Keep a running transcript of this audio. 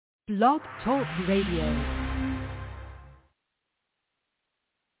Blog Talk Radio.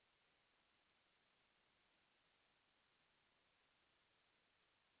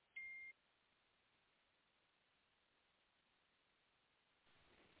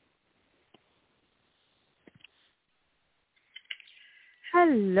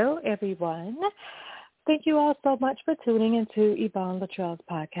 Hello, everyone. Thank you all so much for tuning into Yvonne Luttrell's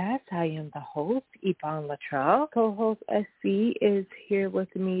podcast. I am the host, Yvonne Luttrell. Co-host SC is here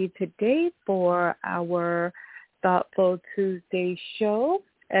with me today for our Thoughtful Tuesday show.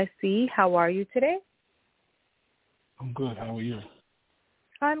 SC, how are you today? I'm good. How are you?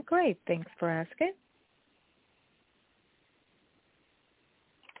 I'm great. Thanks for asking.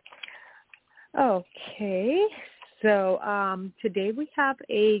 Okay. So today we have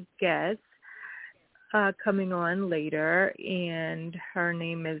a guest coming on later, and her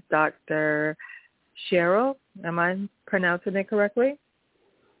name is Dr. Sherell. Am I pronouncing it correctly?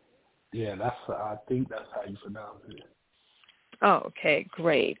 Yeah, I think that's how you pronounce it. Oh, okay,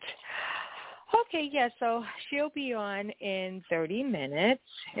 great. Okay, yeah, so she'll be on in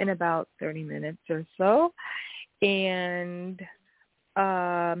about 30 minutes or so. And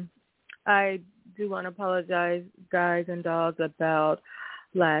I do want to apologize, guys and dolls, about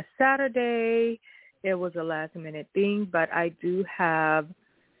last Saturday. It was a last-minute thing, but I do have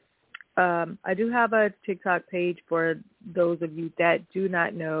a TikTok page for those of you that do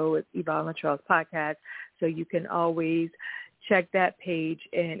not know. It's Yvonne Luttrell's podcast, so you can always check that page,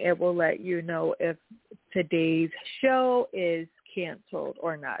 and it will let you know if today's show is canceled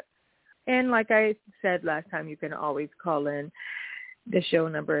or not. And like I said last time, you can always call in. The show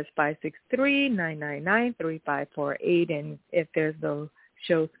number is 563-999-3548, and if there's no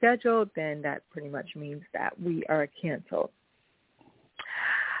show scheduled, then that pretty much means that we are canceled.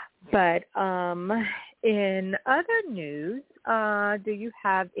 But in other news, do you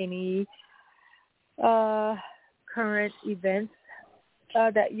have any current events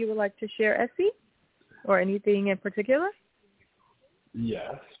that you would like to share, Essie, or anything in particular?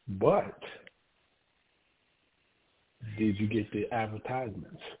 Yes, but did you get the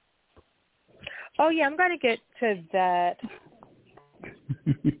advertisements? Oh, yeah, I'm going to get to that.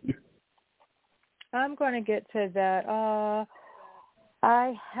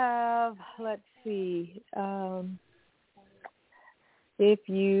 I have, let's see, if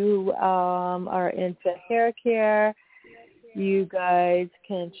you are into hair care, you guys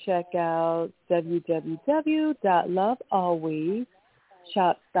can check out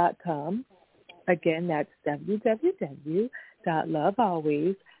www.lovealwaysshops.com. Again, that's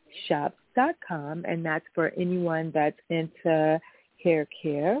www.lovealwaysshops.com, and that's for anyone that's into hair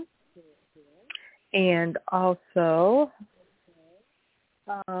care. And also,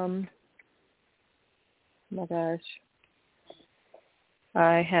 oh my gosh,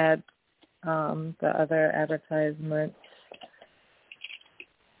 I had the other advertisement.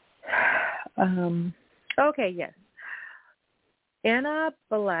 Okay, yes. Anna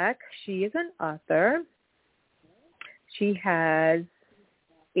Black, she is an author. She has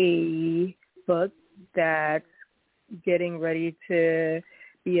a book that's getting ready to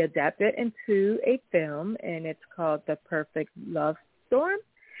be adapted into a film, and it's called The Perfect Love Storm.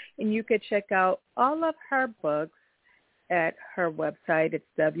 And you could check out all of her books at her website. It's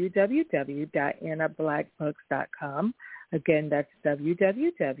www.annablackbooks.com. Again, that's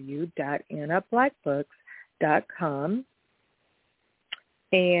www.annablackbooks.com.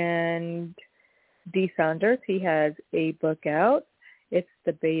 And D. Saunders, he has a book out. It's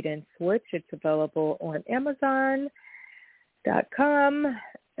The Bait and Switch. It's available on Amazon.com.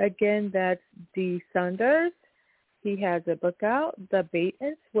 Again, that's D. Saunders. He has a book out, The Bait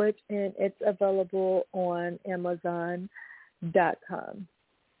and Switch, and it's available on Amazon.com.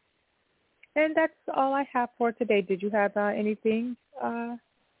 And that's all I have for today. Did you have anything,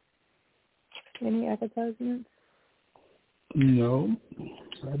 any advertisements? No,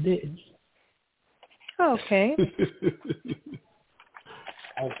 I didn't. Okay.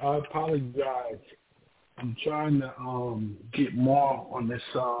 I apologize. I'm trying to get more on this.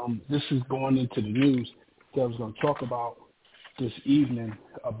 This is going into the news that I was going to talk about this evening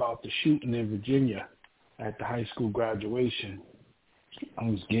about the shooting in Virginia at the high school graduation. I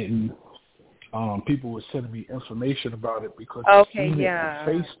was getting people were sending me information about it because I've seen it on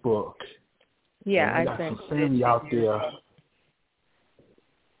Facebook. Yeah, I got some family out there.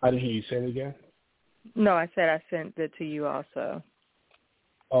 I didn't hear you say it again. No, I said I sent it to you also.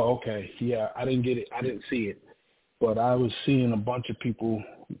 Oh, okay. Yeah, I didn't get it. I didn't see it. But I was seeing a bunch of people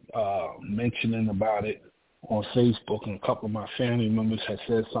mentioning about it on Facebook, and a couple of my family members had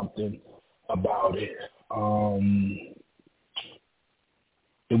said something about it.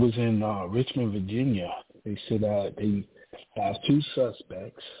 It was in Richmond, Virginia. They said they have 2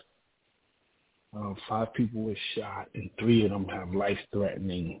 suspects. 5 people were shot, and 3 of them have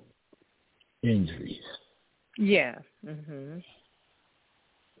life-threatening injuries. Yeah. Mhm.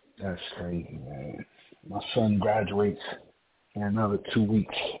 That's crazy, man. My son graduates in another 2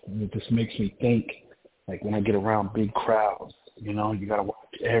 weeks, and it just makes me think, like when I get around big crowds, you know, you got to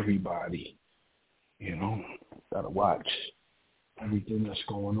watch everybody, you know, got to watch everything that's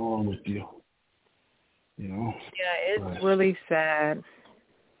going on with you, you know. Yeah, it's really sad.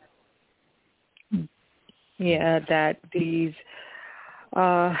 Yeah, that these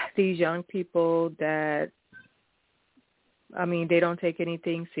young people that, I mean, they don't take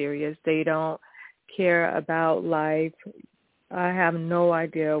anything serious. They don't care about life. I have no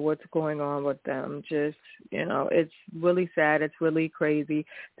idea what's going on with them. Just, you know, it's really sad. It's really crazy.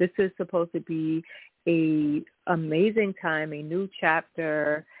 This is supposed to be a amazing time, a new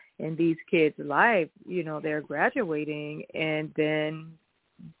chapter in these kids' life. You know, they're graduating, and then,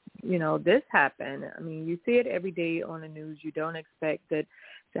 you know, this happened. I mean, you see it every day on the news. You don't expect it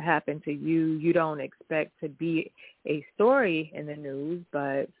to happen to you. You don't expect to be a story in the news,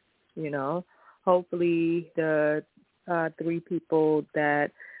 but, you know, hopefully the 3 people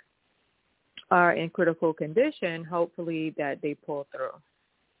that are in critical condition, hopefully that they pull through.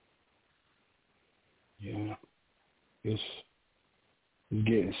 Yeah, it's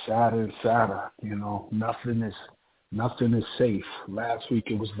getting sadder and sadder. You know, nothing is safe. Last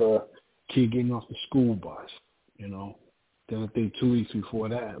week it was the kid getting off the school bus. You know, then I think 2 weeks before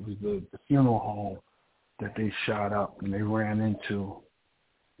that it was the funeral home that they shot up and they ran into.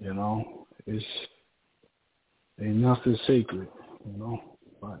 You know, ain't nothing sacred. You know,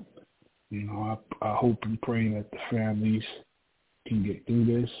 but you know, I hope and pray that the families can get through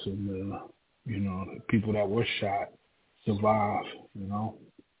this and you know, the people that were shot survive, you know.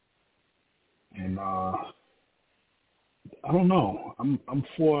 And I don't know. I'm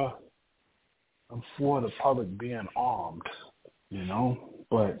for the public being armed, you know,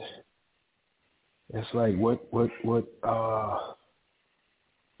 but it's like what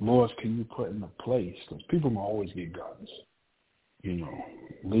laws can you put into place? Because people can always get guns, you know,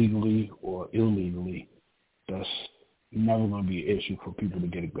 legally or illegally. That's never going to be an issue for people to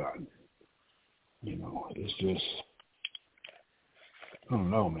get a gun. You know, it's just, I don't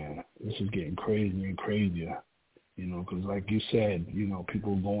know, man. This is getting crazier and crazier, you know, because like you said, you know,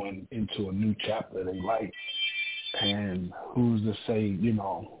 people going into a new chapter of their life, and who's to say, you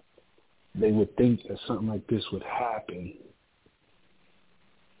know, they would think that something like this would happen,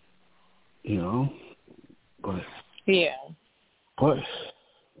 you know, but, Yeah. But,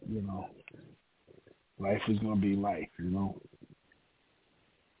 you know, life is going to be life, you know.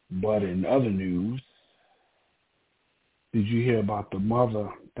 But in other news, did you hear about the mother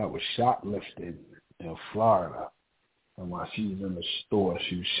that was shoplifted in Florida? And while she was in the store,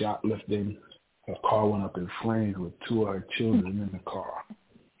 she was shoplifting. Her car went up in flames with 2 of her children in the car.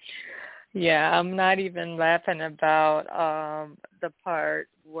 Yeah, I'm not even laughing about the part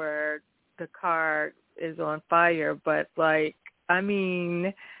where the car is on fire, but like, I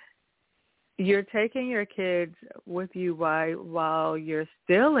mean, you're taking your kids with you while you're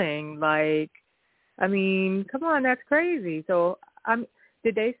stealing. Like, I mean, come on, that's crazy. So,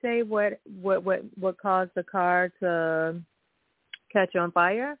 did they say what caused the car to catch on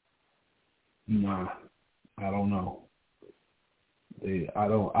fire? Nah, I don't know.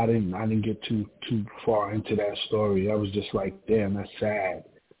 I didn't get too far into that story. I was just like, damn, that's sad.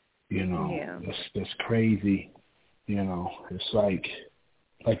 You know, Yeah. that's crazy. You know, it's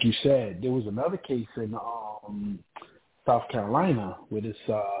like you said, there was another case in South Carolina with this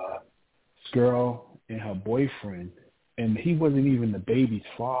girl and her boyfriend, and he wasn't even the baby's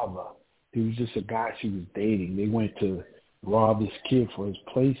father. He was just a guy she was dating. They went to rob this kid for his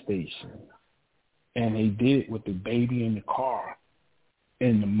PlayStation, and they did it with the baby in the car.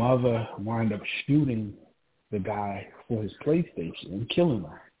 And the mother wound up shooting the guy for his PlayStation and killing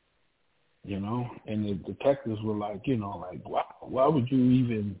her. You know, and the detectives were like, you know, like, wow, why would you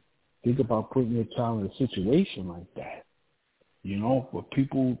even think about putting your child in a situation like that? You know, but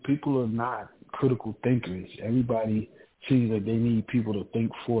people are not critical thinkers. Everybody sees that they need people to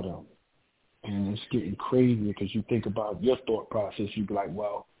think for them. And it's getting crazy because you think about your thought process. You'd be like,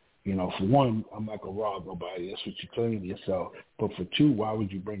 well, you know, for one, I'm not going to rob nobody. That's what you're telling yourself. But for 2, why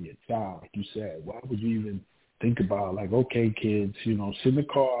would you bring your child? Like you said, why would you even think about, like, okay, kids, you know, sit in the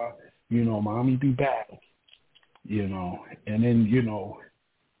car, you know, mommy be back, you know, and then, you know,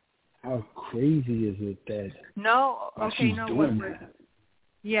 how crazy is it that No, okay, she's no, doing that?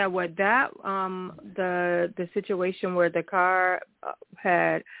 Yeah, with that, the situation where the car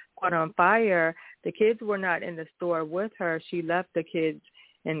had caught on fire, the kids were not in the store with her. She left the kids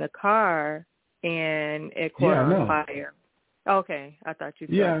in the car, and it caught Yeah, I on know. fire. Okay, I thought you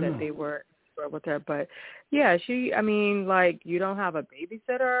Yeah, I said that know. they were with her, but yeah, I mean, like, you don't have a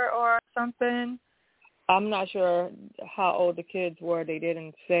babysitter or something. I'm not sure how old the kids were. They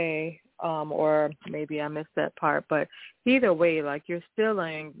didn't say, or maybe I missed that part. But either way, like, you're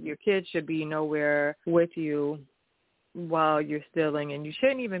stealing, your kids should be nowhere with you while you're stealing, and you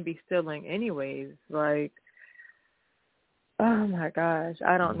shouldn't even be stealing anyways. Like, oh my gosh,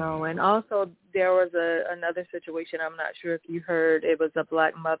 I don't know. And also, there was another situation. I'm not sure if you heard. It was a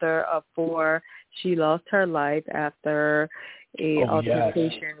black mother of 4. She lost her life after a Oh, yes.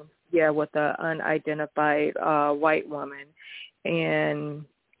 altercation, with an unidentified white woman. And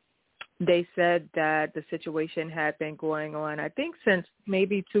they said that the situation had been going on, I think, since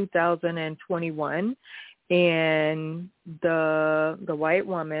maybe 2021. And the white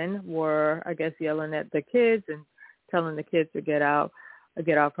woman were, I guess, yelling at the kids and telling the kids to get off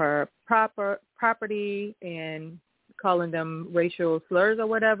her property and calling them racial slurs or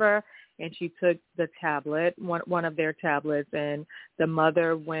whatever. And she took the tablet, one of their tablets, and the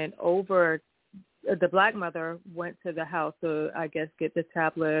black mother went to the house to, I guess, get the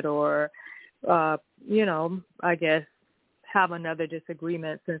tablet or, I guess, have another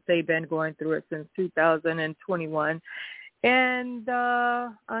disagreement, since they've been going through it since 2021. And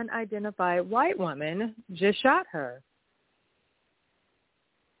the unidentified white woman just shot her.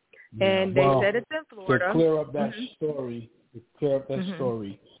 Yeah. And they said it's in Florida. To clear up that story, the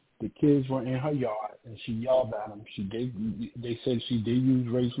kids were in her yard, and she yelled at them. They said she did use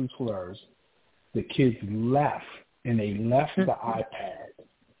racial slurs. The kids left, and they left the iPad.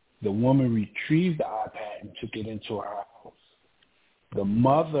 The woman retrieved the iPad and took it into her house. The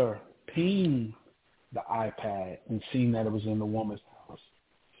mother pinged the iPad and seen that it was in the woman's house.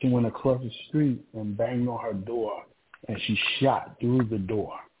 She went across the street and banged on her door, and she shot through the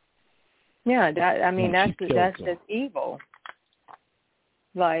door. Yeah, that's just evil.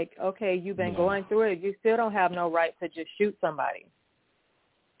 Like, okay, you've been going through it. You still don't have no right to just shoot somebody.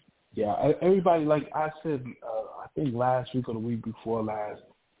 Yeah, everybody, like I said, I think last week or the week before last,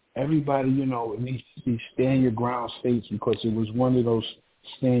 everybody, it needs to be stand your ground states, because it was one of those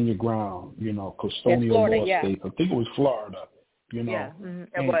stand your ground, custodial Florida, law states. I think it was Florida, Yeah,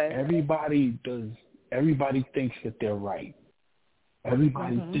 and was. everybody thinks that they're right.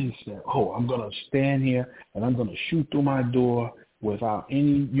 Everybody thinks that, I'm going to stand here and I'm going to shoot through my door without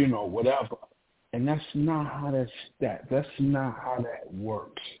any, whatever. And that's not how that's not how that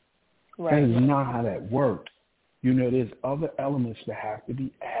works. Right. That is not how that works. There's other elements that have to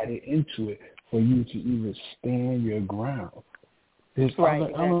be added into it for you to even stand your ground. There's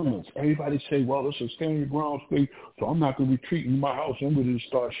other elements. Everybody say, well, it's a stand your ground state, so I'm not going to retreat in my house. I'm going to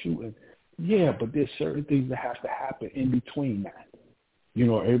start shooting. Yeah, but there's certain things that have to happen in between that.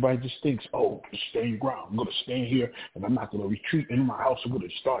 Everybody just thinks, stand your ground. I'm going to stand here, and I'm not going to retreat into my house. I'm going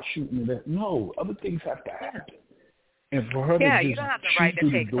to start shooting. No, other things have to happen. And for her to just you don't have the right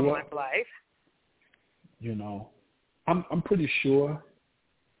to take someone's life. I'm pretty sure.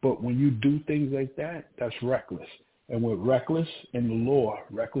 But when you do things like that, that's reckless. And with reckless in the law,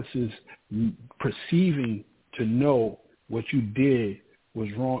 reckless is perceiving to know what you did was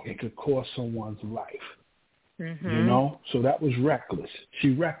wrong. It could cost someone's life. So that was reckless.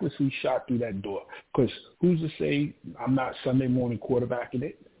 She recklessly shot through that door. Because who's to say I'm not Sunday morning quarterbacking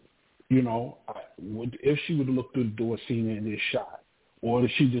it? If she would have looked through the door, seen it, and just shot. Or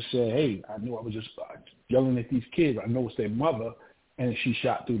if she just said, hey, I knew I was just yelling at these kids. I know it's their mother, and she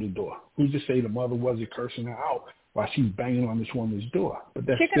shot through the door. Who's to say the mother wasn't cursing her out while she's banging on this woman's door? But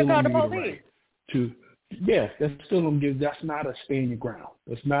that's still don't give you the right to. Yes, that still don't give. That's not a stand your ground.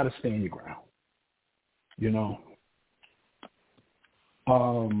 That's not a stand your ground.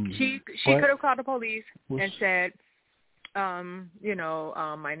 She could have called the police and said,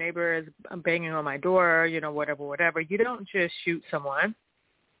 my neighbor is banging on my door, whatever. You don't just shoot someone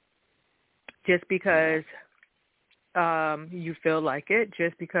just because you feel like it,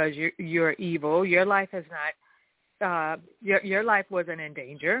 just because you're evil. Your life has not, your life wasn't in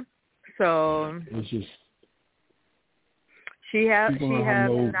danger. So it's just. She has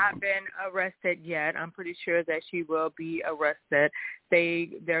not been arrested yet. I'm pretty sure that she will be arrested.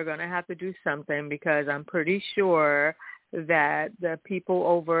 They're going to have to do something, because I'm pretty sure that the people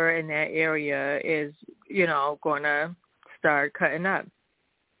over in that area is, going to start cutting up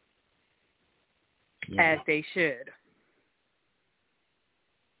as they should.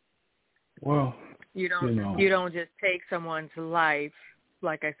 Well, you don't just take someone's life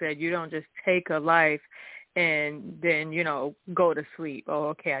like I said, you don't just take a life and then, go to sleep. Oh,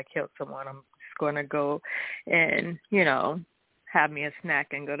 okay, I killed someone. I'm just going to go and, have me a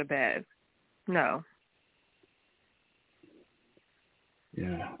snack and go to bed. No.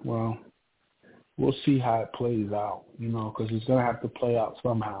 Yeah, well, we'll see how it plays out, because it's going to have to play out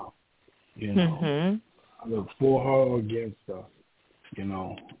somehow, Mm-hmm. either for her or against her,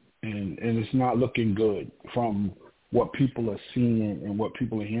 and it's not looking good from what people are seeing and what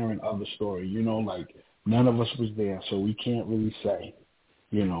people are hearing other stories, like none of us was there, so we can't really say,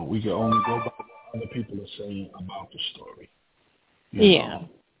 we can only go by what other people are saying about the story, Yeah.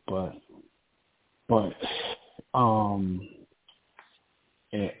 But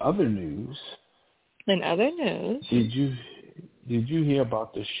in other news, did you hear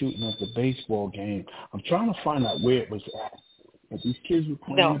about the shooting at the baseball game? I'm trying to find out where it was at. But these kids were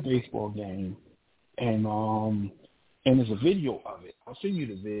playing a baseball game, and there's a video of it. I'll send you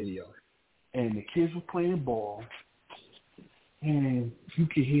the video. And the kids were playing ball, and you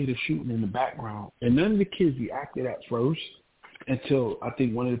could hear the shooting in the background. And none of the kids reacted at first until I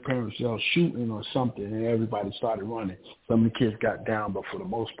think one of the parents yelled shooting or something, and everybody started running. Some of the kids got down, but for the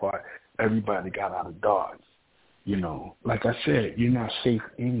most part, everybody got out of Dodge. Like I said, you're not safe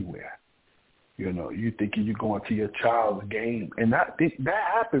anywhere. You're thinking you're going to your child's game. And that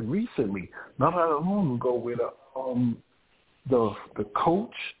happened recently, not that long ago, where the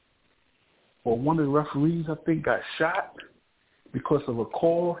coach or one of the referees, I think, got shot because of a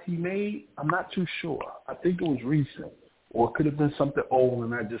call he made. I'm not too sure. I think it was recent. Or it could have been something old,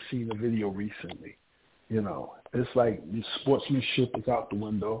 and I just seen the video recently. It's like the sportsmanship is out the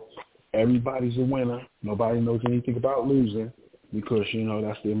window. Everybody's a winner. Nobody knows anything about losing because,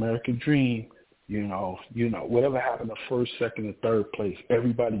 that's the American dream. Whatever happened to first, second, and third place,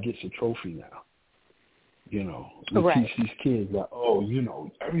 everybody gets a trophy now. We Right. teach these kids that,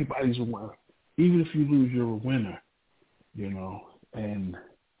 everybody's a winner. Even if you lose, you're a winner, and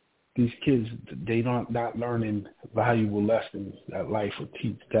these kids, they not learning valuable lessons that life will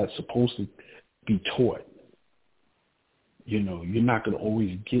teach that's supposed to be taught. You're not going to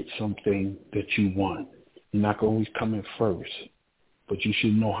always get something that you want. You're not going to always come in first, but you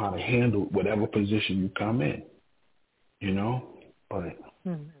should know how to handle whatever position you come in, but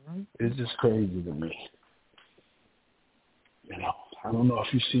it's just crazy to me. I don't know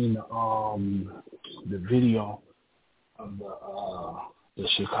if you've seen the video of the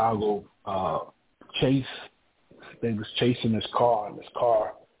Chicago chase. They was chasing this car, and this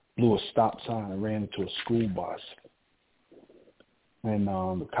car blew a stop sign and ran into a school bus. And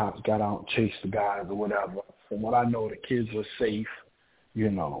the cops got out and chased the guys or whatever. From what I know, the kids were safe,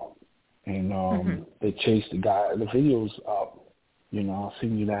 and they chased the guy. The video's up, I'll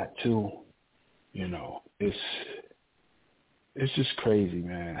send you that too. It's just crazy,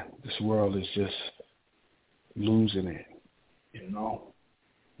 man. This world is just losing it,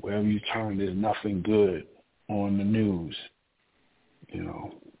 Wherever you turn, there's nothing good on the news,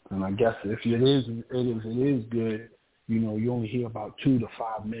 And I guess if it is good, you only hear about 2 to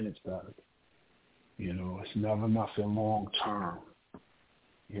 5 minutes of it. It's never nothing long term,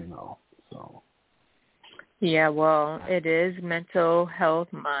 so. Yeah, well, it is Mental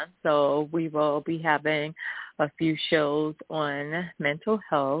Health Month, so we will be having a few shows on mental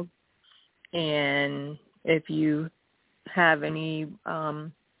health. And if you have any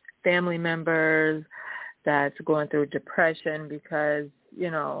family members that's going through depression, because,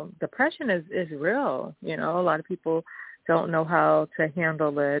 depression is real. A lot of people don't know how to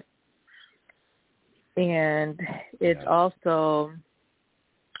handle it. And it's also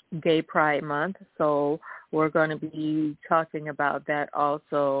Gay Pride Month, so we're going to be talking about that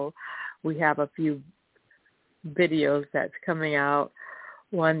also. We have a few videos that's coming out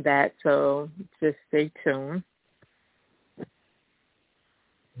on that, so just stay tuned.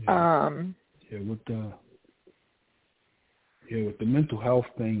 With the mental health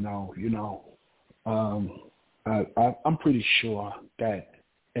thing now, I'm pretty sure that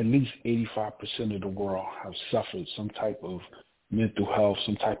at least 85% of the world have suffered some type of mental health,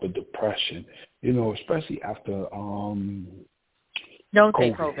 some type of depression, especially after Don't COVID.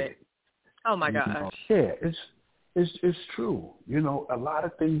 say COVID. Oh my gosh. Yeah, it's true. A lot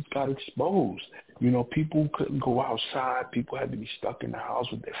of things got exposed. People couldn't go outside. People had to be stuck in the house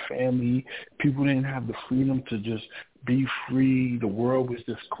with their family. People didn't have the freedom to just be free. The world was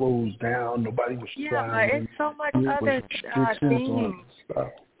just closed down. Nobody was traveling. Yeah, it's so much other things.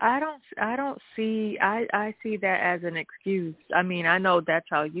 I don't see. I see that as an excuse. I mean, I know that's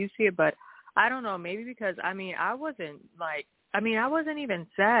how you see it, but I don't know. Maybe because I wasn't even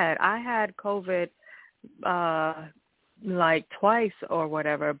sad. I had COVID like twice or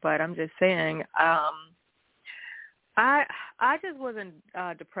whatever, but I'm just saying, I just wasn't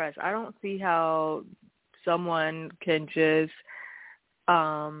depressed. I don't see how someone can just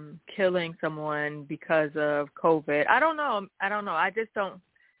killing someone because of COVID. I don't know. I just don't.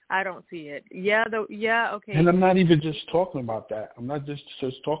 I don't see it. Okay. And I'm not even just talking about that. I'm not just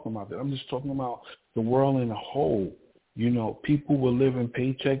talking about that. I'm just talking about the world in a whole. You know, people were living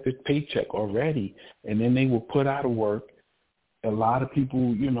paycheck to paycheck already, and then they were put out of work. A lot of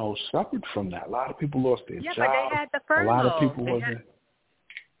people, you know, suffered from that. A lot of people lost their jobs. Yeah, but they had the furlough. A lot of people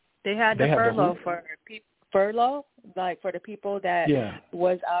They had the furlough for furlough, like for the people that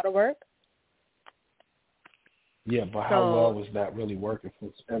was out of work. Yeah, but how well was that really working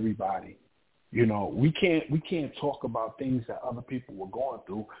for everybody? You know, we can't talk about things that other people were going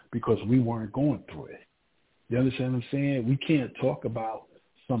through because we weren't going through it. You understand what I'm saying? We can't talk about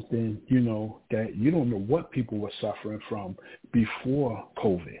something, you know, that you don't know what people were suffering from before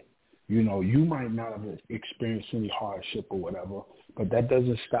COVID. You know, you might not have experienced any hardship or whatever, but that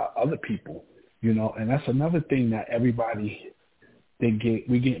doesn't stop other people, you know, and that's another thing that everybody,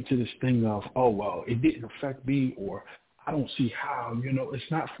 we get into this thing of, oh, well, it didn't affect me, or I don't see how, you know.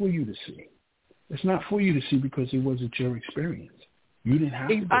 It's not for you to see. It's not for you to see because it wasn't your experience. You didn't have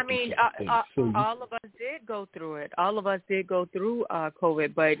to go through all of us did go through it. All of us did go through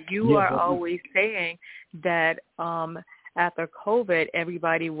COVID, but you are always saying that after COVID,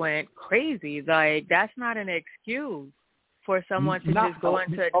 everybody went crazy. Like, that's not an excuse for someone to just go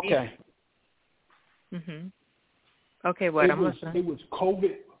into a deep... Mm-hmm. Okay, what? I'm listening. It was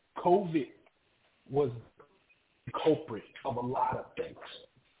COVID. COVID was the culprit of a lot of things.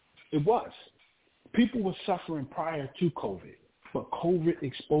 It was. People were suffering prior to COVID, but COVID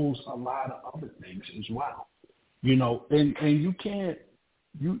exposed a lot of other things as well. You know, and you can't,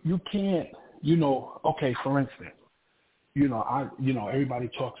 you know, okay, for instance, you know, everybody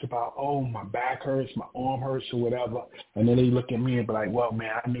talks about, oh, my back hurts, my arm hurts or whatever, and then they look at me and be like, well,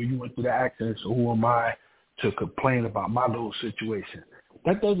 man, I know you went through the accident, so who am I to complain about my little situation?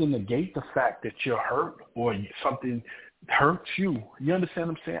 That doesn't negate the fact that you're hurt or something hurts you. You understand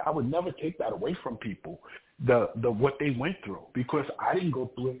what I'm saying? I would never take that away from people, the what they went through, because I didn't go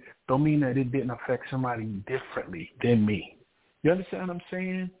through it. Don't mean that it didn't affect somebody differently than me. You understand what I'm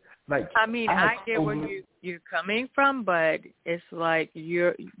saying? Like, I mean, I get where you're coming from, but it's like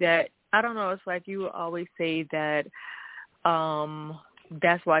I don't know. It's like you always say that.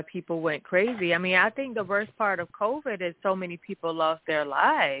 That's why people went crazy. I mean, I think the worst part of COVID is so many people lost their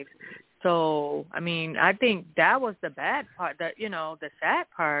lives. So, I mean, I think that was the bad part, that, you know, the sad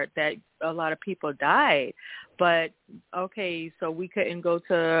part, that a lot of people died. But, okay, so we couldn't go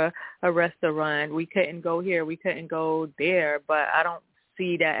to a restaurant. We couldn't go here. We couldn't go there. But I don't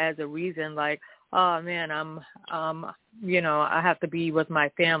see that as a reason like, oh, man, you know, I have to be with my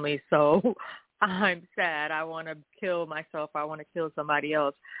family. So I'm sad. I want to kill myself. I want to kill somebody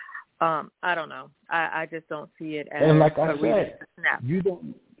else. I don't know. I just don't see it as and like a reason to snap.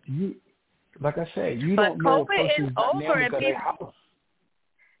 Like I said, you but don't know COVID a person's is over and dynamic of their house.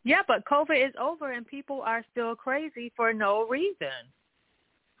 Yeah, but COVID is over and people are still crazy for no reason.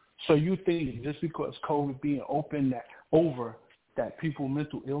 So you think just because COVID being over, that people's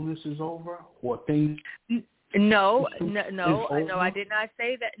mental illness is over, or things? No, I did not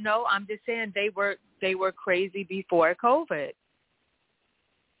say that. No, I'm just saying they were crazy before COVID.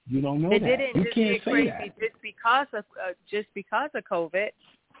 You don't know it that. Didn't You just can't get say crazy that. just because of COVID.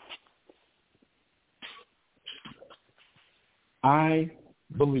 I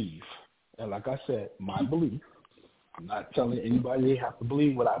believe, and like I said, my belief. I'm not telling anybody they have to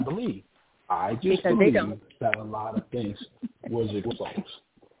believe what I believe. I just believe that a lot of things was exposed.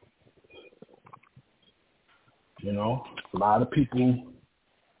 You know, a lot of people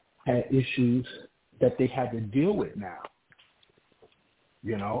had issues that they had to deal with now.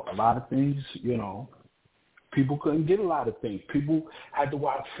 You know, a lot of things, you know, people couldn't get a lot of things. People had to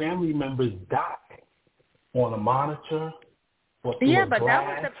watch family members die on a monitor or through a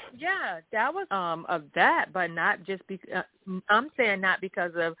glass. that was of that, but not just because. I'm saying not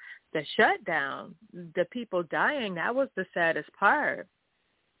because of the shutdown. The people dying, that was the saddest part.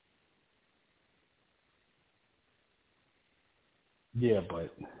 Yeah,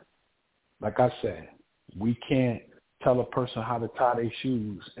 but like I said, we can't tell a person how to tie their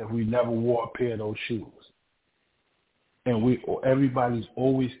shoes if we never wore a pair of those shoes. And everybody's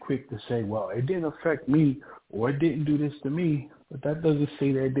always quick to say, well, it didn't affect me or it didn't do this to me, but that doesn't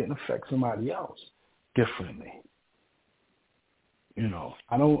say that it didn't affect somebody else differently. You know,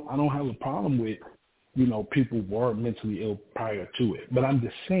 I don't have a problem with, you know, people were mentally ill prior to it, but I'm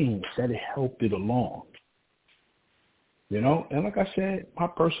just saying that it helped it along. You know, and like I said, my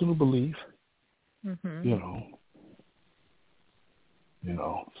personal belief, Mhm. you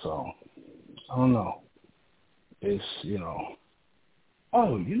know, so I don't know. It's,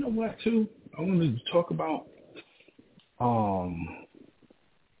 oh, you know what, too? I wanted to talk about, I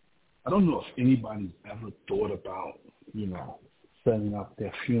don't know if anybody's ever thought about, setting up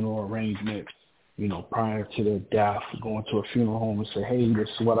their funeral arrangements, prior to their death, going to a funeral home and say, hey, this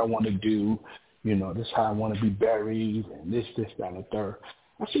is what I want to do. This is how I want to be buried, and this, that, and the third.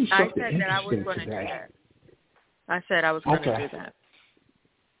 I see something said that I was interesting going to do today. that. I said I was going to do that.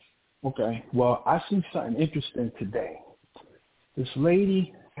 Okay. Well, I see something interesting today. This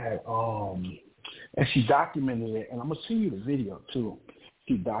lady had, and she documented it, and I'm going to send you the video, too.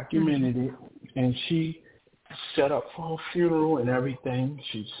 She documented it, and she set up for her funeral and everything.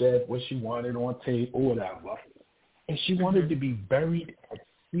 She said what she wanted on tape or whatever. And she wanted to be buried at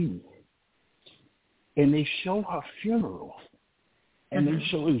sea. And they showed her funeral. And they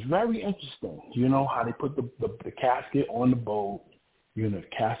showed, it was very interesting, how they put the casket on the boat. The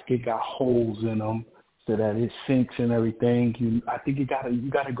casket got holes in them so that it sinks and everything. I think you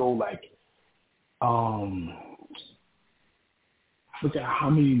gotta go like, forget how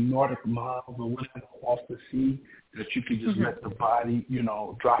many Nordic miles or whatever off the sea that you could just let the body,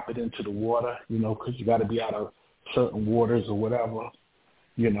 drop it into the water, because you got to be out of certain waters or whatever,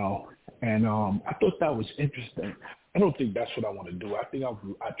 And I thought that was interesting. I don't think that's what I want to do. I think I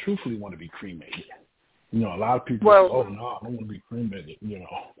truthfully want to be cremated. A lot of people say, oh, no, I don't want to be cremated,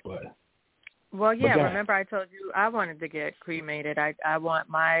 but. Well, yeah, remember I told you I wanted to get cremated. I want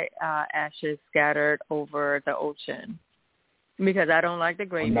my ashes scattered over the ocean. Because I don't like the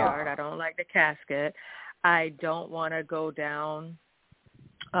graveyard. I don't like the casket. I don't want to go down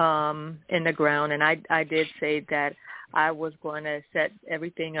in the ground. And I did say that I was going to set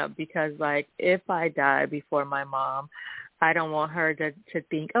everything up because, like, if I die before my mom, I don't want her to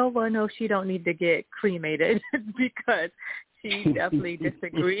think, oh, well, no, she don't need to get cremated because she definitely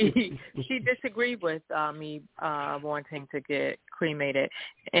disagreed. She disagreed with me wanting to get cremated.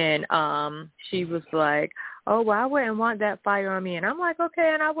 And she was like, oh, well, I wouldn't want that fire on me. And I'm like,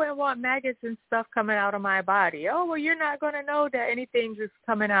 okay, and I wouldn't want maggots and stuff coming out of my body. Oh, well, you're not going to know that anything is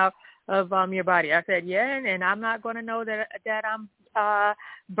coming out of your body. I said, yeah, and I'm not going to know that I'm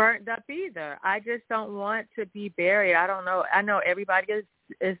burnt up either. I just don't want to be buried. I don't know. I know everybody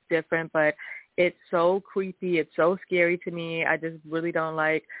is different, but it's so creepy. It's so scary to me. I just really don't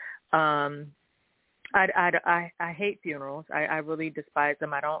like I hate funerals. I really despise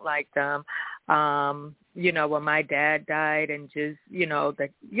them. I don't like them. When my dad died and just,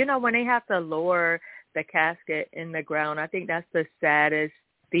 when they have to lower the casket in the ground, I think that's the saddest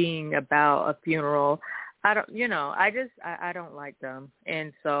thing about a funeral. I don't like them.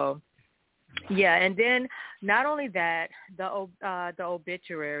 And so, yeah, and then not only that, the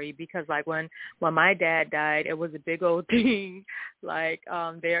obituary, because like when my dad died, it was a big old thing. Like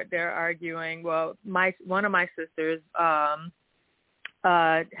they're arguing. Well, one of my sisters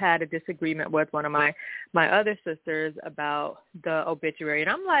had a disagreement with one of my other sisters about the obituary,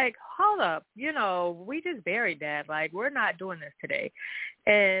 and I'm like, hold up, we just buried Dad. Like, we're not doing this today.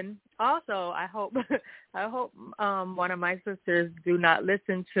 And also, I hope one of my sisters do not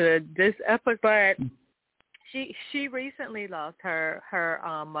listen to this episode, but she recently lost her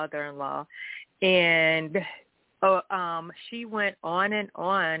mother-in-law, and she went on and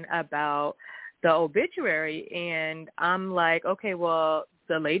on about the obituary, and I'm like, okay, well,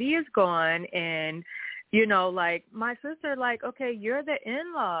 the lady is gone, and like my sister, like, okay, you're the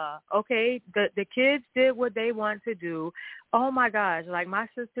in-law, okay, the kids did what they want to do. Oh my gosh, like my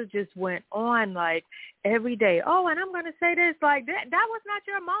sister just went on like every day. Oh, and I'm gonna say this, like that was not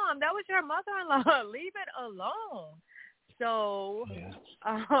your mom, that was your mother-in-law. Leave it alone. So,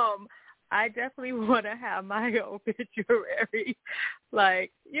 I definitely want to have my obituary,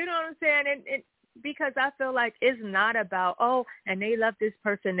 like, you know what I'm saying? And because I feel like it's not about, oh, and they love this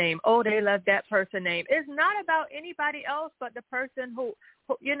person name, oh, they love that person name. It's not about anybody else but the person who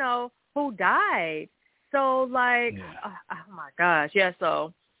died. So, like, oh my gosh, yeah.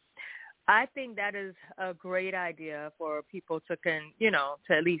 So, I think that is a great idea for people to to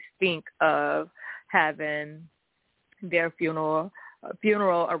at least think of having their funeral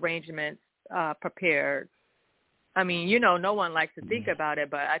arrangements prepared. I mean, no one likes to think about it,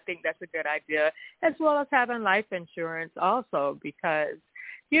 but I think that's a good idea, as well as having life insurance also, because,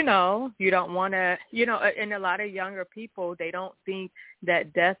 you don't want to, and a lot of younger people, they don't think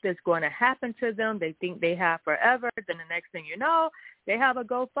that death is going to happen to them. They think they have forever. Then the next thing you know, they have a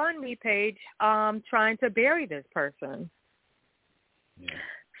GoFundMe page trying to bury this person. Yeah.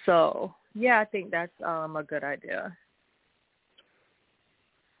 So, yeah, I think that's a good idea.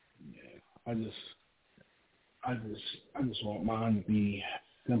 I just want mine to be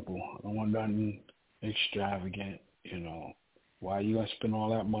simple. I don't want nothing extravagant. Why are you gonna spend all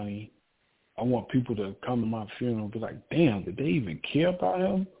that money? I want people to come to my funeral and be like, damn, did they even care about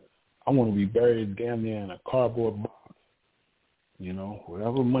him? I want to be buried damn near in a cardboard box.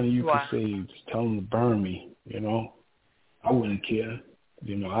 Whatever money you can save, just tell them to burn me. I wouldn't care.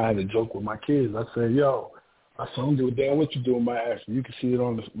 I had a joke with my kids. I said, yo, I said, I don't give a damn what you do with my ass. You can see it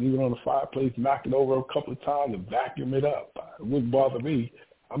leave it on the fireplace, knock it over a couple of times and vacuum it up. It wouldn't bother me.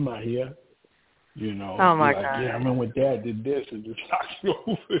 I'm not here. Oh my God. Yeah, I remember when Dad did this and just knocked it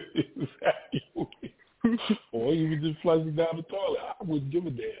over or even just flush it down the toilet. I wouldn't give a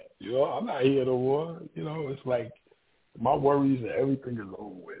damn. I'm not here no more. It's like my worries and everything is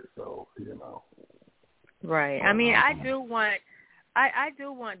over with. So, Right. I mean, I do want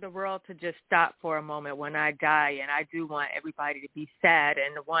the world to just stop for a moment when I die, and I do want everybody to be sad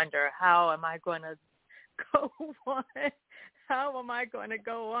and wonder, how am I going to go on? How am I going to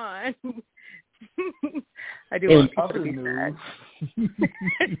go on? I do want people to be sad.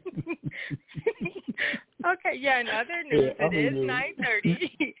 Okay, yeah, in other news, it is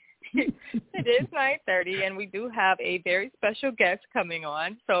 9:30. It is 9:30, and we do have a very special guest coming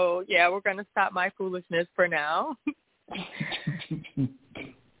on. So, yeah, we're going to stop my foolishness for now.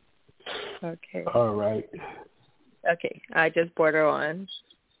 Okay. All right. Okay, I just brought her on.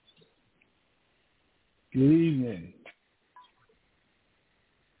 Good evening.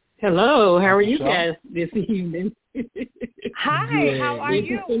 Hello, how are you guys this evening? Hi, how are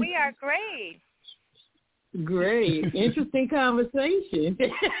you? We are great. Great. Interesting conversation.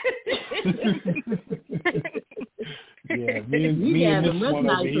 Yeah, me and this one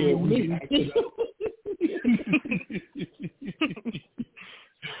over here, we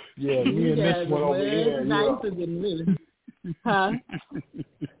yeah, me and this one over here. Nicer than me. Huh?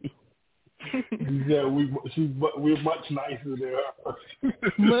 Yeah, we're much nicer than her.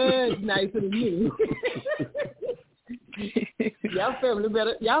 Much nicer than you. Y'all family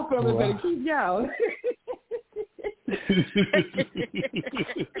better keep y'all.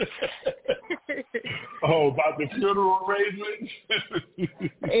 Oh, about the funeral arrangements?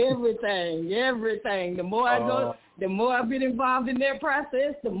 Everything. The more I go, the more I've been involved in that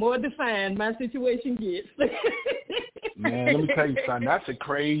process, the more defined my situation gets. Man, let me tell you something. That's a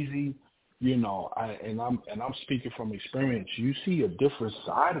crazy, I'm speaking from experience. You see a different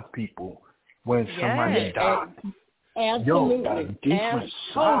side of people when somebody dies. Absolutely. A different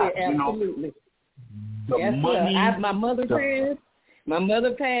side. Absolutely. The money. My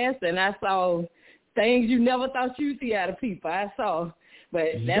mother passed, and I saw things you never thought you'd see out of people. I saw, but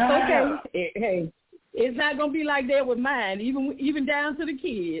that's okay. It's not gonna be like that with mine. Even down to the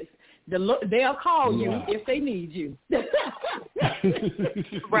kids, they'll call you if they need you.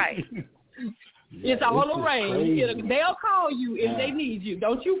 Right. It's all arranged. They'll call you if they need you.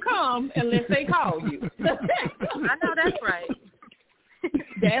 Don't you come unless they call you. I know that's right.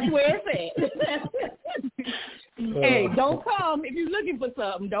 That's where it's at. Hey, don't come if you're looking for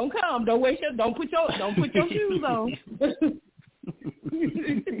something. Don't come. Don't put your shoes on.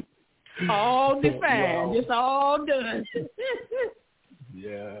 All defined. Wow. It's all done.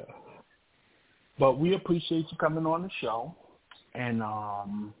 Yeah. But we appreciate you coming on the show, and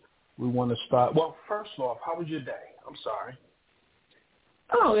we want to start. Well, first off, how was your day? I'm sorry.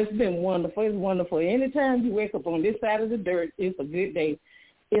 Oh, it's been wonderful. It's wonderful. Anytime you wake up on this side of the dirt, it's a good day.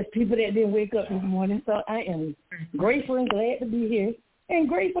 It's people that didn't wake up this morning, so I am grateful and glad to be here and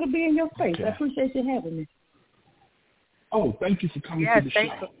grateful to be in your space. Okay. I appreciate you having me. Oh, thank you for coming to the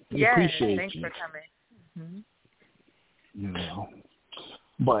show. We appreciate thanks you. for coming. Mm-hmm.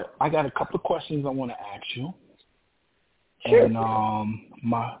 But I got a couple of questions I want to ask you. Sure. And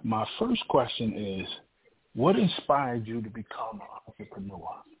my first question is, what inspired you to become an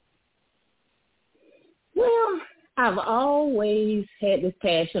entrepreneur? Well, I've always had this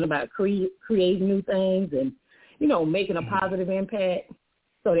passion about creating new things and, making a positive impact.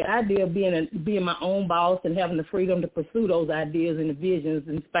 So the idea of being my own boss and having the freedom to pursue those ideas and the visions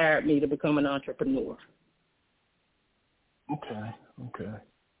inspired me to become an entrepreneur. Okay.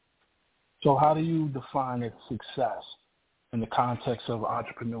 So how do you define its success in the context of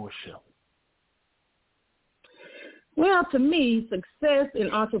entrepreneurship? Well, to me, success in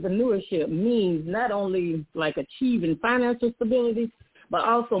entrepreneurship means not only like achieving financial stability, but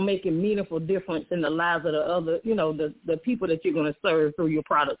also making meaningful difference in the lives of the other, the people that you're going to serve through your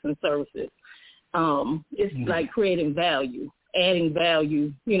products and services. It's like creating value, adding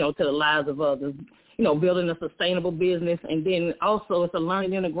value, to the lives of others, building a sustainable business. And then also it's a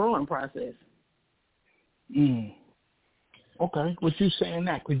learning and a growing process. Okay. With you saying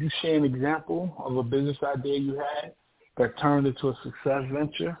that, could you share an example of a business idea you had that turned into a success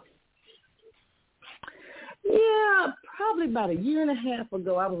venture? Yeah, probably about a year and a half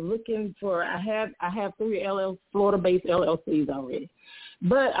ago, I was looking for. I have 3 Florida-based LLCs already,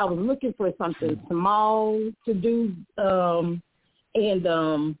 but I was looking for something small to do, because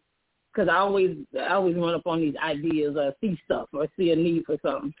I always run up on these ideas or see stuff or see a need for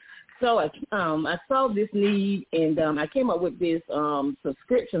something. So I saw this need, and I came up with this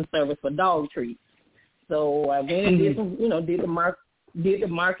subscription service for dog treats. So I went and did some, did the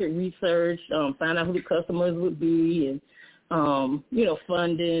market research, found out who the customers would be, and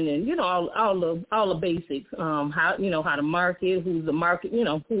funding, and all the basics. How to market, who's the market,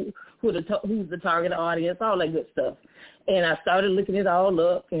 who's the target audience, all that good stuff. And I started looking it all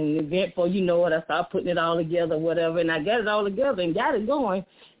up, and eventful, I started putting it all together, whatever, and I got it all together and got it going.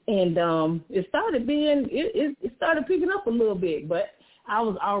 And it started it started picking up a little bit, but I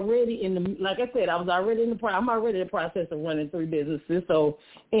was already I'm already in the process of running 3 businesses. So,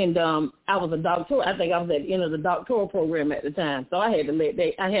 and I was a doctor. I think I was at the end of the doctoral program at the time. So I had to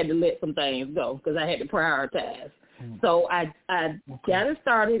let some things go because I had to prioritize. So I got it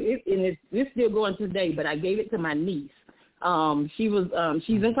started, and it's still going today, but I gave it to my niece. She's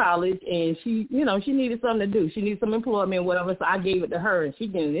in college, and she needed something to do. She needed some employment, whatever. So I gave it to her, and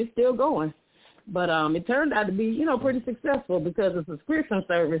it's still going. But it turned out to be, pretty successful because the subscription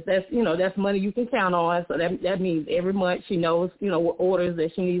service, that's money you can count on. So that means every month she knows, what orders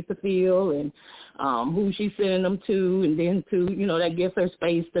that she needs to fill and who she's sending them to, and then that gives her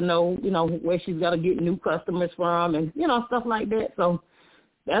space to know, where she's got to get new customers from, and stuff like that. So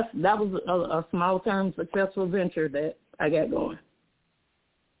that was a small term successful venture that I got going.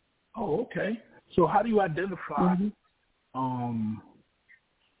 Oh, okay. So how do you identify and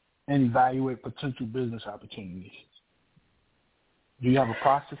evaluate potential business opportunities? Do you have a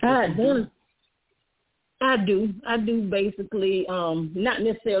process? I do basically, not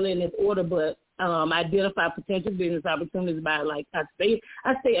necessarily in this order, but identify potential business opportunities by, like I try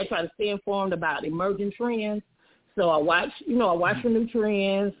to stay informed about emerging trends. So I watch for new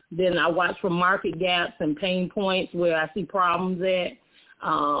trends. Then I watch for market gaps and pain points where I see problems at.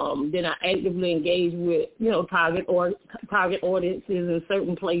 Then I actively engage with, target audiences in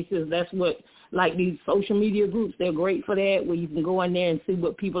certain places. That's what, like these social media groups, they're great for that, where you can go in there and see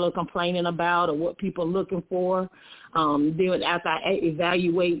what people are complaining about or what people are looking for. Then after I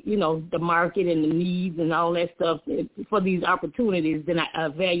evaluate, the market and the needs and all that stuff for these opportunities, then I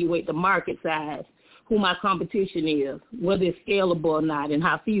evaluate the market size, who my competition is, whether it's scalable or not, and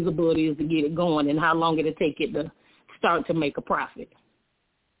how feasible it is to get it going, and how long it'll take it to start to make a profit.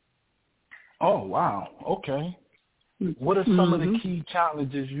 Oh, wow. Okay. What are some of the key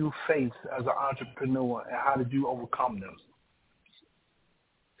challenges you face as an entrepreneur, and how did you overcome them?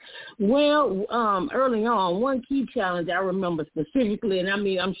 Well, early on, one key challenge I remember specifically, and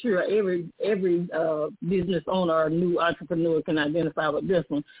I'm sure every business owner or new entrepreneur can identify with this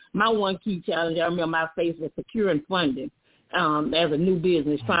one. My one key challenge I remember I faced was securing funding as a new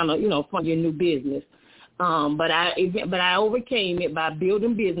business, trying to fund your new business. But I overcame it by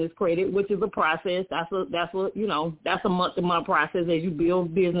building business credit, which is a process. That's a month-to-month process as you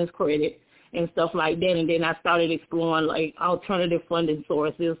build business credit and stuff like that. And then I started exploring like alternative funding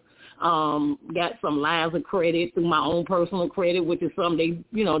sources. Got some lines of credit through my own personal credit, which is something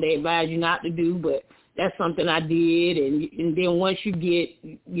they advise you not to do, but that's something I did. And then once you get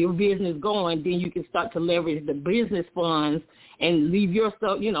your business going, then you can start to leverage the business funds and leave your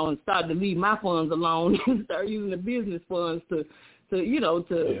stuff, and start to leave my funds alone and start using the business funds to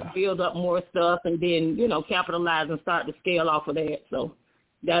build up more stuff, and then, capitalize and start to scale off of that. So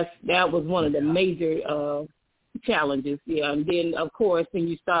that was one of the major challenges. Yeah. And then of course, when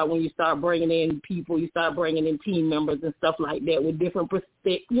you start bringing in people, you start bringing in team members and stuff like that with different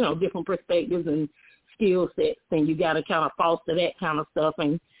perspectives and skill sets, and you got to kind of foster that kind of stuff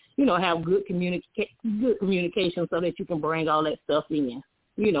and, have good communication so that you can bring all that stuff in,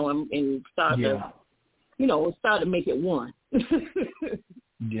 and start to make it one.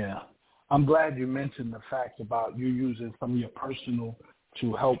 Yeah. I'm glad you mentioned the fact about you using some of your personal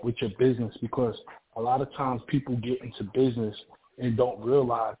to help with your business, because a lot of times people get into business and don't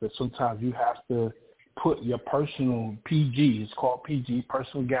realize that sometimes you have to put your personal PG, it's called PG,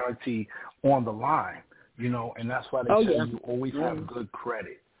 personal guarantee, on the line, and that's why they say you always have good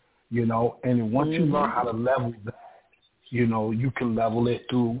credit. And once you learn how to level that, you can level it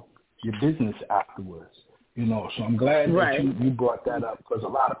through your business afterwards, So I'm glad that you brought that up, because a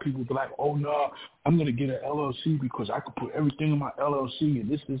lot of people be like, oh, no, I'm going to get an LLC because I can put everything in my LLC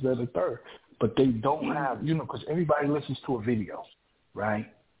and this, that, and the third. but they don't have, because everybody listens to a video, right?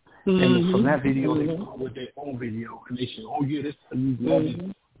 And from that video, they come with their own video, and they say, oh, yeah, this is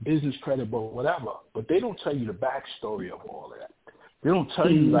business credit, but whatever. But they don't tell you the backstory of all of that. They don't tell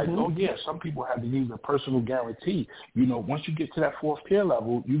you, like, oh, yeah, some people have to use a personal guarantee. Once you get to that fourth tier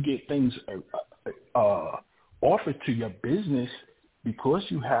level, you get things offered to your business because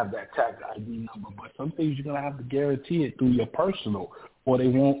you have that tax ID number. But some things you're going to have to guarantee it through your personal, or they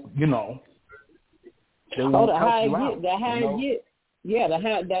won't, they won't help you out.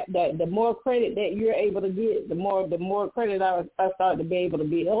 The more credit that you're able to get, the more credit I start to be able to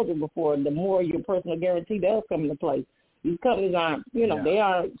be eligible for, the more your personal guarantee does come into play. These companies aren't, they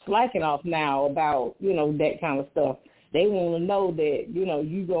aren't slacking off now about, that kind of stuff. They want to know that,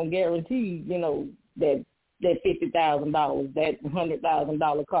 you're going to guarantee, that $50,000, that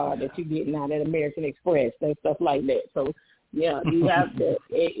 $100,000 car that you're getting out at American Express, and stuff like that. So, yeah, you have to,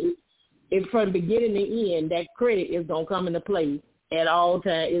 from the beginning to end, that credit is going to come into play at all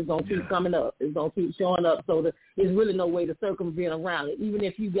times. It's going to keep coming up. It's going to keep showing up. So there's really no way to circumvent around it. Even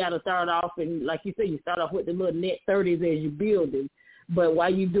if you got to start off, and like you said, you start off with the little net 30s as you're building. But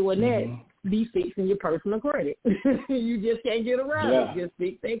while you're doing that, be fixing your personal credit. You just can't get around it. Just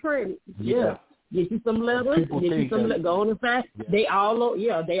fix that credit. Yeah. Get you some letters. Go on and find. They all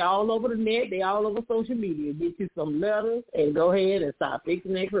over the net. They all over social media. Get you some letters and go ahead and start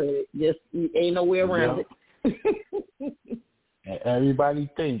fixing that credit. Just ain't no way around it. And everybody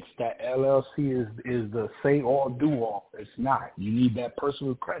thinks that LLC is the say all do all. It's not. You need that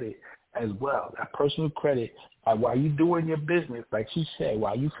personal credit as well. That personal credit, while you doing your business, like she said,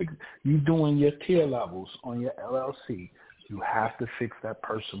 while you doing your tier levels on your LLC, you have to fix that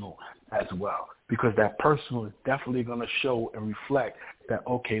personal as well, because that personal is definitely going to show and reflect that,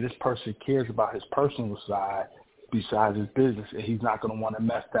 okay, this person cares about his personal side besides his business, and he's not going to want to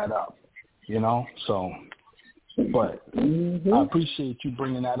mess that up, So, but I appreciate you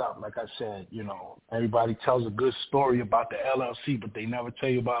bringing that up. Like I said, everybody tells a good story about the LLC, but they never tell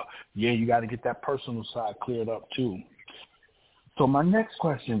you about, you got to get that personal side cleared up too. So my next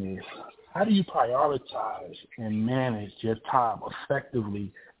question is, how do you prioritize and manage your time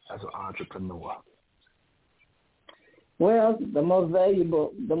effectively as an entrepreneur? Well, the most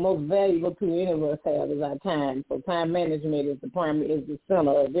valuable tool any of us have is our time. So time management is the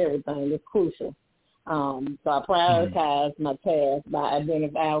center of everything. It's crucial. So I prioritize my tasks by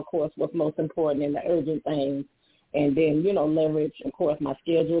identifying, of course, what's most important and the urgent things, and then, leverage, of course, my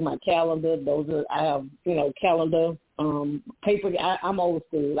schedule, my calendar. I have, calendar, paper. I'm old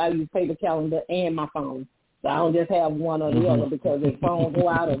school. I use paper calendar and my phone. So I don't just have one or the other, because if phone go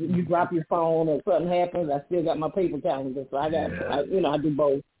out or you drop your phone or something happens, I still got my paper calendar. So I do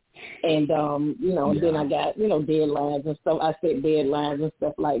both. And, then I got, deadlines and stuff. I set deadlines and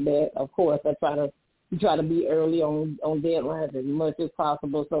stuff like that. Of course, I try to be early on deadlines as much as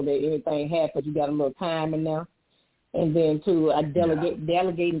possible, so that anything happens, you got a little time in there. And then, too, I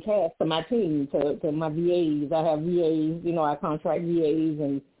delegating tasks to my team, to my VAs. I have VAs, I contract VAs,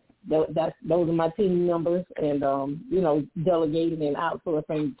 and those are my team members. And, delegating and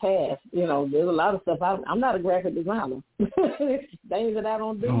outsourcing tasks. There's a lot of stuff. I'm not a graphic designer. Things that I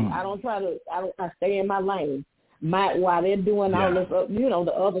don't do. I don't I stay in my lane. While they're doing all this,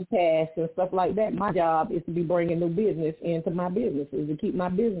 the other tasks and stuff like that, my job is to be bringing new business into my businesses, to keep my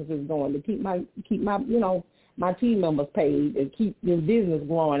businesses going, to keep my my team members paid, and keep this business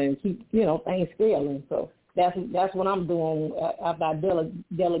growing, and keep things scaling. So that's what I'm doing after I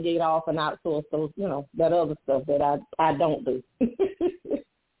delegate off and outsource those that other stuff that I don't do.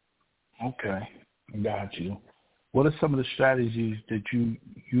 Okay, got you. What are some of the strategies that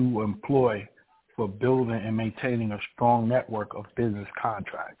you employ for building and maintaining a strong network of business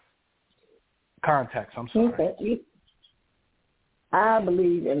contacts? Okay. I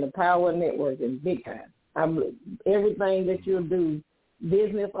believe in the power of networking big time. Everything that you'll do,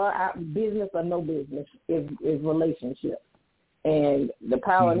 business or no business, is relationships. And the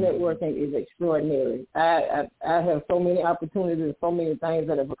power of networking is extraordinary. I have so many opportunities, so many things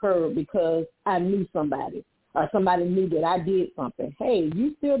that have occurred because I knew somebody, or somebody knew that I did something. Hey,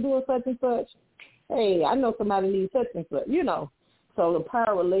 you still doing such and such? Hey, I know somebody needs such and such. So the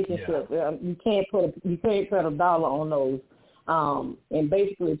power of relationships, you can't put a dollar on those. And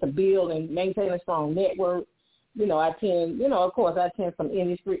basically, to build and maintain a strong network, I attend some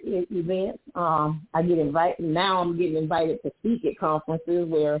industry events. I get invited. Now I'm getting invited to speak at conferences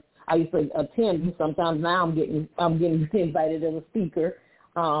where I used to attend. Sometimes now I'm getting invited as a speaker.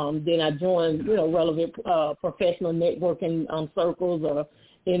 Then I join, relevant professional networking circles, or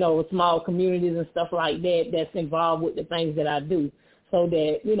small communities and stuff like that that's involved with the things that I do. so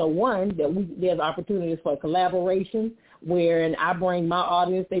that, one, that there's opportunities for collaboration where I bring my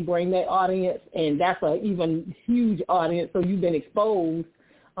audience, they bring their audience, and that's an even huge audience. So you've been exposed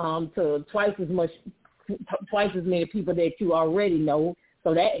to twice as many people that you already know.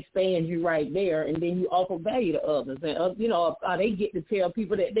 So that expands you right there, and then you offer value to others. And, they get to tell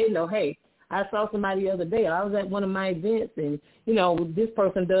people that they know, hey, I saw somebody the other day. I was at one of my events, and, this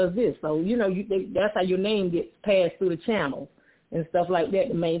person does this. So, that's how your name gets passed through the channels and stuff like that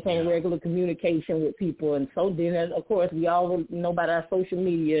to maintain regular communication with people. And so then, of course, we all know about our social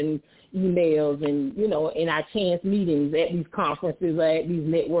media and emails and, in our chance meetings at these conferences or at these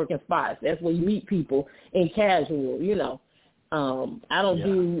networking spots. That's where you meet people in casual, I don't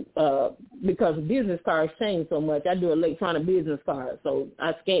do, because business cards change so much, I do electronic business cards. So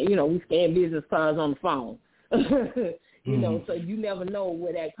I scan, we scan business cards on the phone. So you never know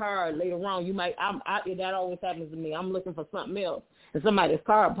where that card later on, you might, that always happens to me. I'm looking for something else, and somebody's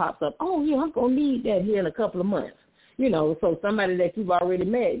card pops up. Oh, yeah, I'm going to need that here in a couple of months. So somebody that you've already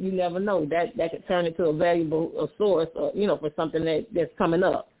met, you never know. That could turn into a valuable source, for something that's coming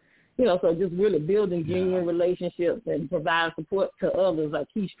up. So just really building genuine relationships and providing support to others are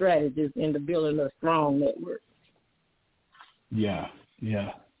key strategies into building a strong network. Yeah.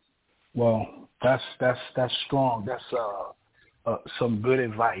 Well, that's strong. That's some good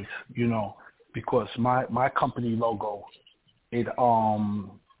advice, because my company logo, it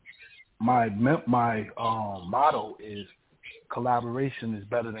my motto is collaboration is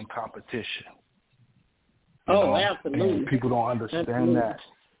better than competition. Absolutely. And people don't understand that.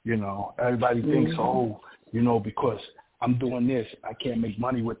 Everybody thinks, because I'm doing this, I can't make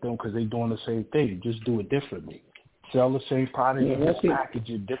money with them because they're doing the same thing. Just do it differently. Sell the same product and just package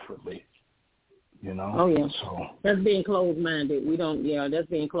it differently. Oh, yeah. So that's being closed-minded. That's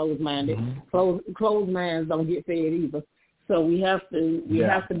being closed-minded. Mm-hmm. Closed minds don't get fed either. So we have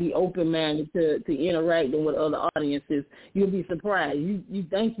to be open-minded to interacting with other audiences. You'll be surprised. You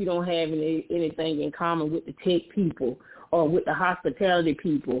think you don't have anything in common with the tech people or with the hospitality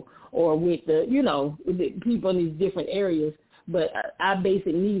people or with the people in these different areas, but our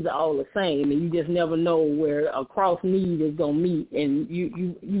basic needs are all the same, and you just never know where a cross need is going to meet. And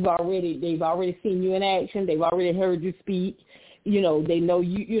they've already seen you in action. They've already heard you speak. They know they know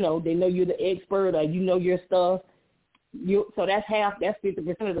you're the expert or your stuff. So that's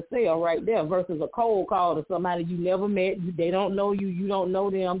 50% of the sale right there versus a cold call to somebody you never met. They don't know you. You don't know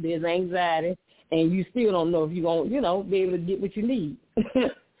them. There's anxiety, and you still don't know if you're going to, be able to get what you need.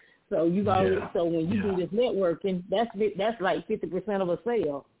 So So when you do this networking, that's like 50% of a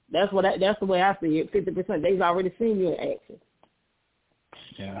sale. That's the way I see it. 50%. They've already seen you in action.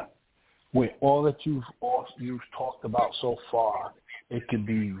 Yeah. With all that you've talked about so far, it can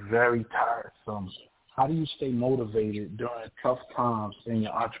be very tiresome. How do you stay motivated during tough times in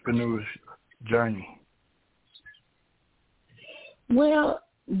your entrepreneur's journey? Well,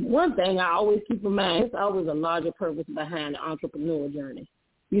 one thing I always keep in mind, it's always a larger purpose behind the entrepreneur journey.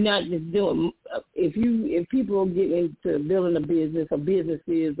 You're not just doing, if people get into building a business or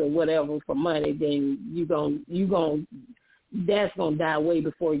businesses or whatever for money, then that's going to die way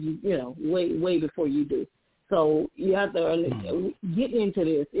before way before you do. So you have to get into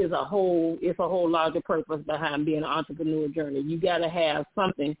this. It's a whole larger purpose behind being an entrepreneur journey. You got to have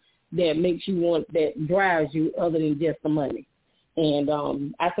something that makes you that drives you other than just the money. And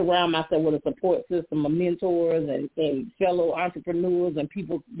I surround myself with a support system of mentors and fellow entrepreneurs and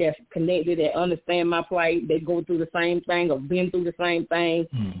people that's connected, that understand my plight. They go through the same thing or been through the same thing,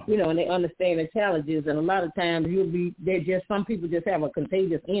 and they understand the challenges. And a lot of times some people just have a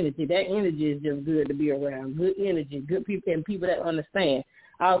contagious energy. That energy is just good to be around. Good energy, good people, and people that understand.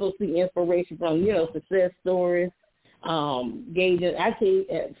 I also see inspiration from, success stories. Gauging, I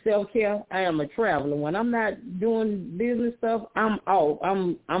say self-care, I am a traveler. When I'm not doing business stuff, I'm off.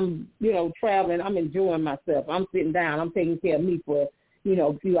 I'm traveling. I'm enjoying myself. I'm sitting down. I'm taking care of me for,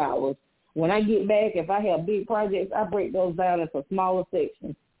 a few hours. When I get back, if I have big projects, I break those down into smaller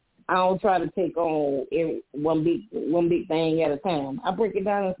sections. I don't try to take on one big thing at a time. I break it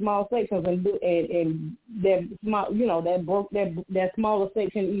down in small sections and that small, that smaller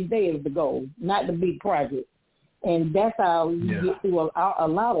section each day is the goal, not the big project. And that's how you get through a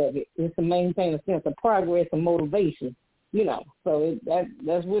lot of it, is to maintain a sense of progress and motivation, So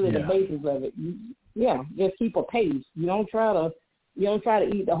that's really the basis of it. Just keep a pace. You don't try to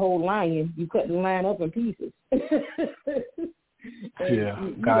eat the whole lion. You cut the lion up in pieces.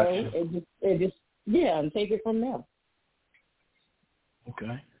 Gotcha. And take it from there.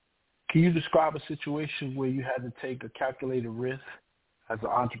 Okay. Can you describe a situation where you had to take a calculated risk as an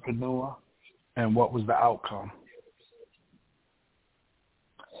entrepreneur, and what was the outcome?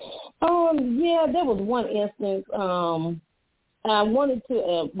 Yeah, there was one instance. I wanted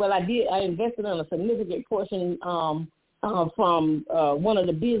to. I invested in a significant portion from one of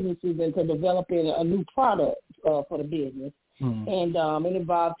the businesses into developing a new product for the business. And it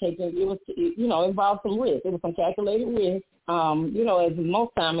involved involved some risk. It was some calculated risk, as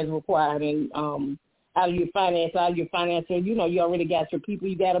most time is required. And out of your financial, you already got your people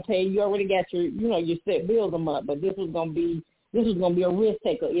you got to pay. You already got your set bills a month. But this was going to be a risk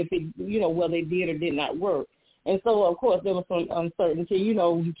taker if it, whether it did or did not work. And so, of course, there was some uncertainty.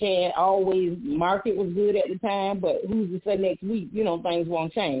 You can't always, market was good at the time, but who's to say next week, things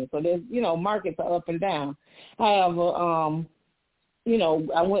won't change. So there's, markets are up and down. However,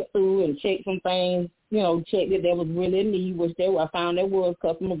 I went through and checked some things, checked that there was really a need, which I found there was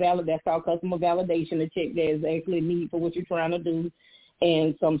that's called customer validation, to check there's actually a need for what you're trying to do,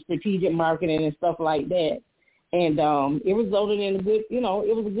 and some strategic marketing and stuff like that. And it resulted in a good,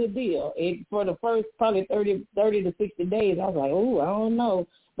 it was a good deal. For the first probably 30 to 60 days, I was like, I don't know.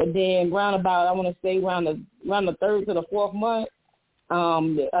 But then around the third to the fourth month,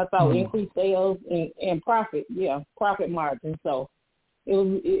 I saw increased sales and profit margin. So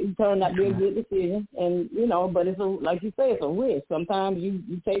it turned out to be a good decision. And, but it's like you say, it's a risk. Sometimes you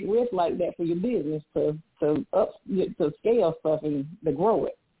take risks like that for your business to scale stuff and to grow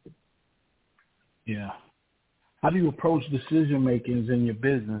it. Yeah. How do you approach decision makings in your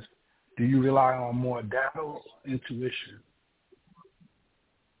business? Do you rely on more data or intuition?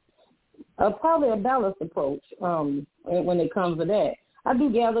 Probably a balanced approach when it comes to that. I do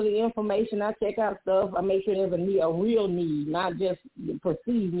gather the information. I check out stuff. I make sure there's a real need, not just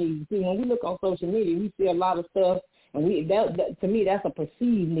perceived need. See, when we look on social media, we see a lot of stuff, and to me, that's a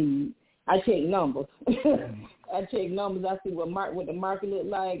perceived need. I check numbers. I see what the market looks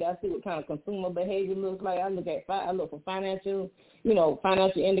like. I see what kind of consumer behavior looks like. I look for financial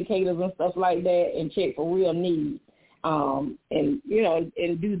indicators and stuff like that, and check for real needs. And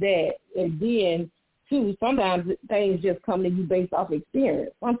do that. And then too, sometimes things just come to you based off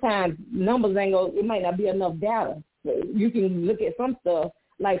experience. Sometimes numbers it might not be enough data. You can look at some stuff,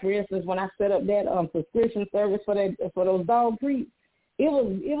 like for instance, when I set up that subscription service for those dog treats. It was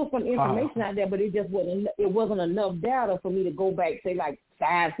some information out there, but it wasn't enough data for me to go back, say, like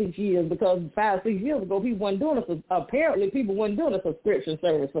 5-6 years, because 5-6 years ago, people weren't doing a subscription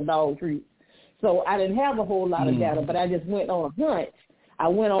service for dog treats. So I didn't have a whole lot of data, but I just went on a hunch. I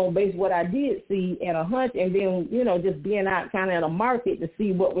went on based what I did see and a hunch, and then, just being out kind of in a market to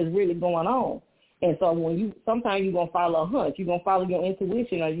see what was really going on. And so sometimes you're going to follow a hunch. You're going to follow your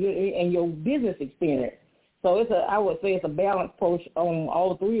intuition and your business experience. So I would say it's a balanced approach on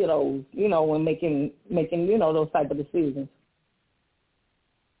all three of those, when making those type of decisions.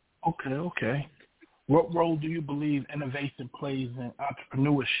 Okay. What role do you believe innovation plays in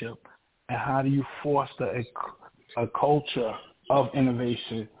entrepreneurship, and how do you foster a culture of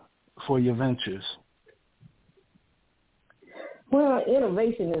innovation for your ventures? Well,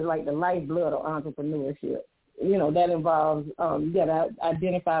 innovation is like the lifeblood of entrepreneurship. That involves you got to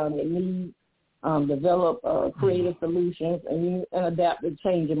identify the needs, develop creative solutions, and adapt to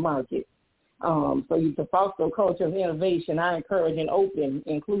changing markets. So to foster a culture of innovation, I encourage an open,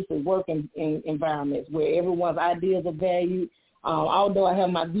 inclusive working environments where everyone's ideas are valued. Although I have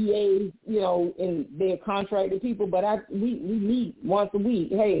my VAs, and they're contracted people, but we meet once a week.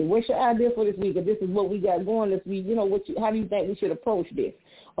 Hey, what's your idea for this week? Or this is what we got going this week. How do you think we should approach this?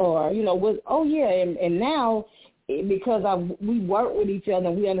 Or and now, because we work with each other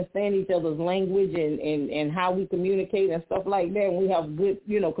and we understand each other's language and how we communicate and stuff like that, and we have good,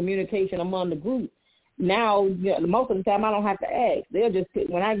 communication among the group. Now, most of the time I don't have to ask. They'll just,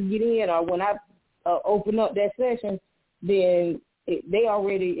 when I get in or when I open up that session, then they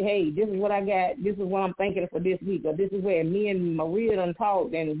already, hey, this is what I got, this is what I'm thinking for this week, or this is where me and Maria done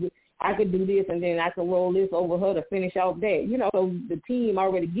talked, and I could do this, and then I could roll this over her to finish off that. So the team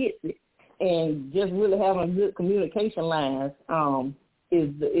already gets it. And just really having good communication lines is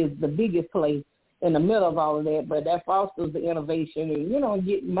the biggest place in the middle of all of that. But that fosters the innovation and,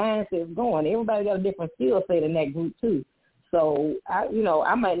 get mindsets going. Everybody got a different skill set in that group, too. So,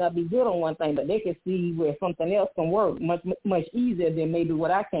 I might not be good on one thing, but they can see where something else can work much, much easier than maybe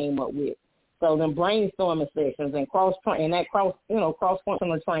what I came up with. So then brainstorming sessions and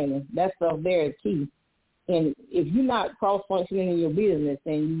cross-functional training, that stuff there is key. And if you're not cross-functioning in your business,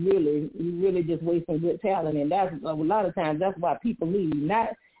 then you really just wasting good talent. And that's a lot of times that's why people leave. Not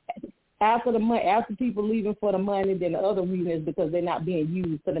after the money, after people leaving for the money, then the other reason is because they're not being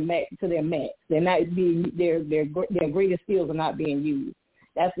used to their max. They're not being their greatest skills are not being used.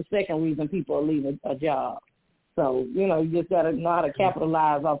 That's the second reason people are leaving a job. So, you know, you just got to know how to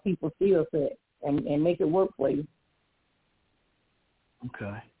capitalize on people's skill set and make it work for you.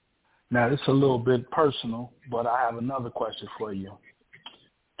 Okay. Now, it's a little bit personal, but I have another question for you.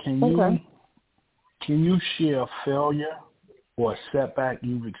 Can you share a failure or a setback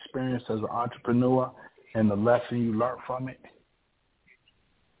you've experienced as an entrepreneur and the lesson you learned from it?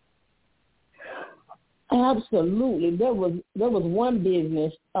 Absolutely. There was one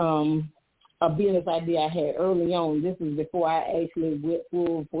business, a business idea I had early on. This is before I actually went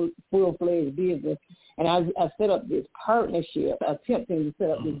full-fledged business. And I set up this partnership, attempting to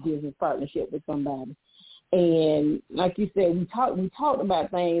set up this business partnership with somebody. And like you said, we talked about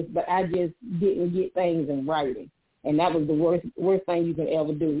things, but I just didn't get things in writing. And that was the worst thing you can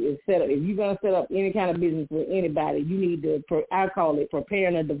ever do is set up. If you're going to set up any kind of business with anybody, you need to, I call it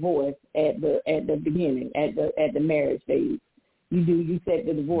preparing a divorce at the beginning, at the marriage stage. You set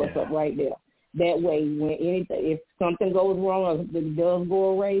the divorce up right there. That way, if something goes wrong or it does go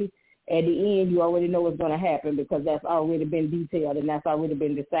away, at the end you already know what's going to happen because that's already been detailed and that's already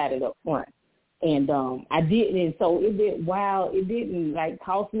been decided up front. And I didn't, and so it didn't like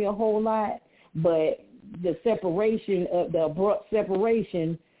cost me a whole lot, but the abrupt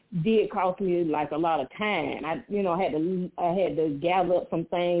separation did cost me like a lot of time. I had to gather up some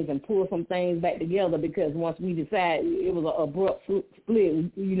things and pull some things back together because once we decided it was an abrupt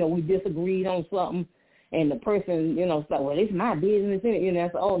split, we disagreed on something, and the person, said, well, it's my business, and I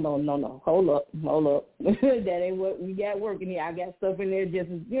said, oh no, hold up, that ain't what we got working here. I got stuff in there just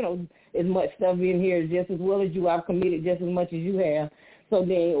as much stuff in here just as well as you. I've committed just as much as you have. So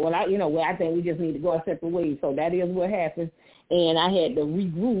then, I think we just need to go our separate ways. So that is what happened. And I had to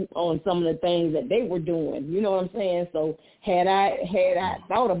regroup on some of the things that they were doing. You know what I'm saying? So had I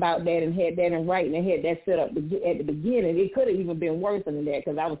thought about that and had that in writing and had that set up at the beginning, it could have even been worse than that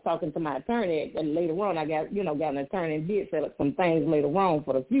because I was talking to my attorney and later on I got an attorney and did set up some things later on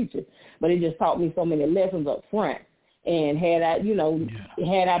for the future. But it just taught me so many lessons up front. And had I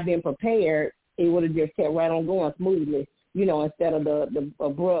been prepared, it would have just kept right on going smoothly. Instead of the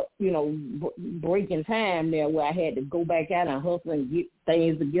abrupt, breaking time there where I had to go back out and hustle and get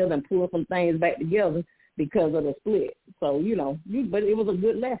things together and pull some things back together because of the split. So, but it was a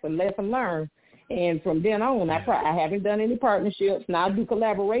good lesson learned. And from then on, I haven't done any partnerships. Now I do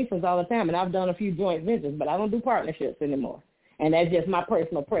collaborations all the time, and I've done a few joint ventures, but I don't do partnerships anymore. And that's just my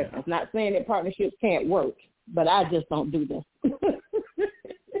personal preference. Not saying that partnerships can't work, but I just don't do them.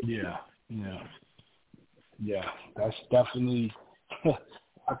 Yeah, that's definitely,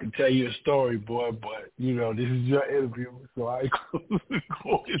 I can tell you a story, boy, but, this is your interview, so I ain't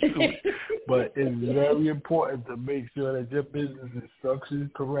go into it. But it's very important to make sure that your business is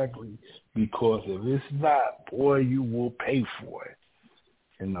structured correctly because if it's not, boy, you will pay for it.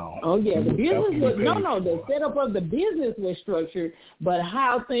 Oh, yeah, the business the setup of the business was structured, but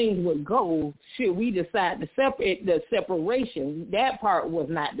how things would go, should we decide to separate the separation, that part was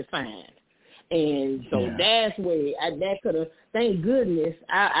not defined. And so that's where that could have. Thank goodness,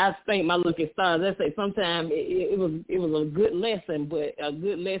 I thank my lucky stars. I say sometimes it was a good lesson, but a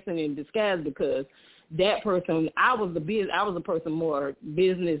good lesson in disguise because that person, I was the person more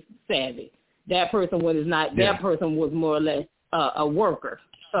business savvy. That person was not. Yeah. That person was more or less a worker.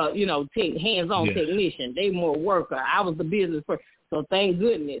 Hands-on technician. They more worker. I was the business person. So thank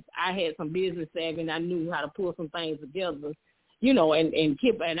goodness I had some business savvy and I knew how to pull some things together. And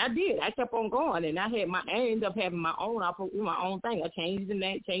I did. I kept on going, and I ended up having my own thing. I changed the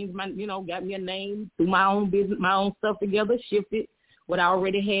name, got me a name, threw my own business, my own stuff together, shifted what I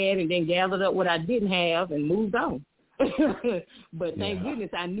already had, and then gathered up what I didn't have and moved on. But thank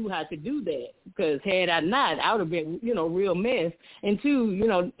goodness I knew how to do that because had I not, I would have been, real mess. And two,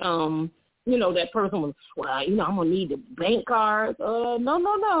 that person was, well, I'm going to need the bank cards.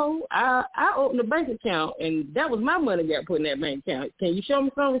 No. I opened a bank account, and that was my money got put in that bank account. Can you show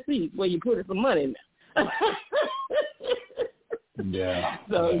me some receipt where you put some money in there? Yeah.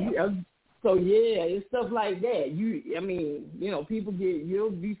 So, it's stuff like that. People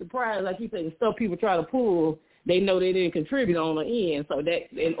you'll be surprised. Like you said, the stuff people try to pull, they know they didn't contribute on the end. So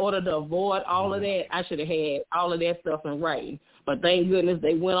that in order to avoid all of that, I should have had all of that stuff in writing. But thank goodness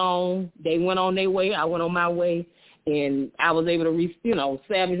they went on their way. I went on my way, and I was able to,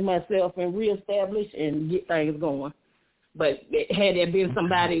 salvage myself and reestablish and get things going. But had there been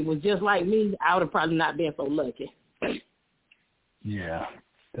somebody who was just like me, I would have probably not been so lucky. Yeah,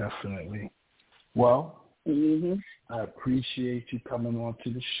 definitely. Well, I appreciate you coming on to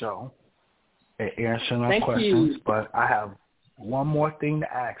the show and answering our questions. But I have one more thing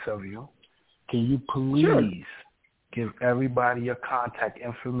to ask of you. Can you please give everybody your contact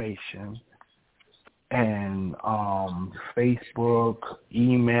information and Facebook,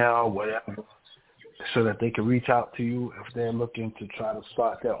 email, whatever, so that they can reach out to you if they're looking to try to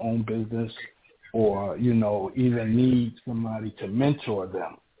start their own business or, even need somebody to mentor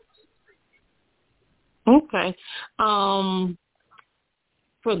them? Okay.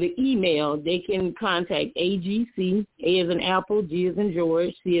 For the email, they can contact AGC, A as in Apple, G as in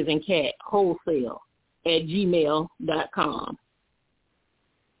George, C as in Cat, wholesale at gmail.com.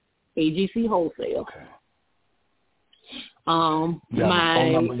 AGC Wholesale. Okay. My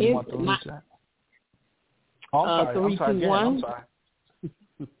phone number you want to reach that? I'm sorry.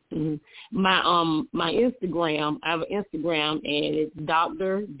 My Instagram, I have an Instagram, and it's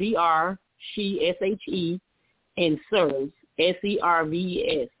Dr. Dr. She SHE and Serves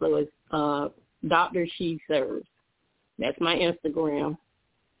SERVES. So it's Dr. She Serves. That's my Instagram.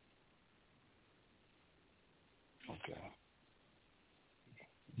 Okay.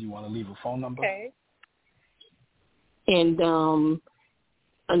 You want to leave a phone number? Okay. And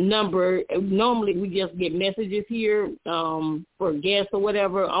a number. Normally, we just get messages here for guests or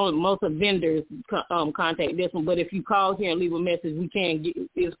whatever. Most of vendors contact this one, but if you call here and leave a message, we can get.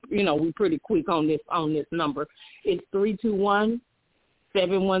 We're pretty quick on this number. It's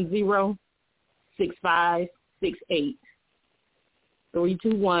 321-710-6568.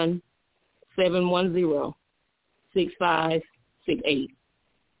 321-710-6568.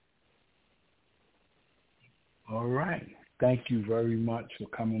 All right. Thank you very much for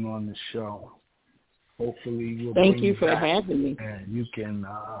coming on the show. Hopefully we'll Thank bring you for back having me. and you can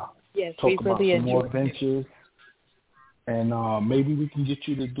Yes, talk about really some more ventures. And maybe we can get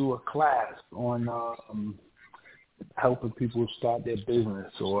you to do a class on helping people start their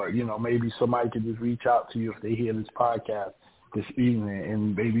business, or maybe somebody could just reach out to you if they hear this podcast this evening,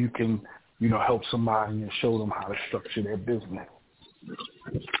 and maybe you can help somebody and show them how to structure their business.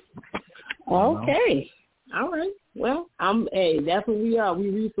 Okay. All right. Well, that's what we are. We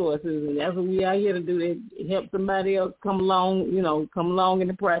resources, and that's what we are here to do, to help somebody else come along in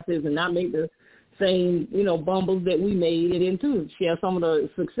the process and not make the same, bumbles that we made, and then too share some of the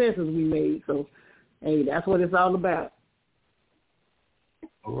successes we made. So, that's what it's all about.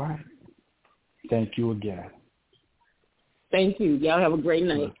 All right. Thank you again. Thank you. Y'all have a great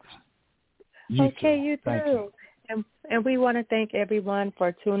night. You too. Thank you. And we want to thank everyone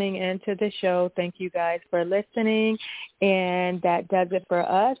for tuning into the show. Thank you guys for listening. And that does it for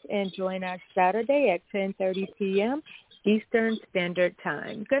us. And join us Saturday at 10:30 p.m. Eastern Standard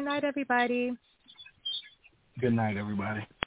Time. Good night, everybody. Good night, everybody.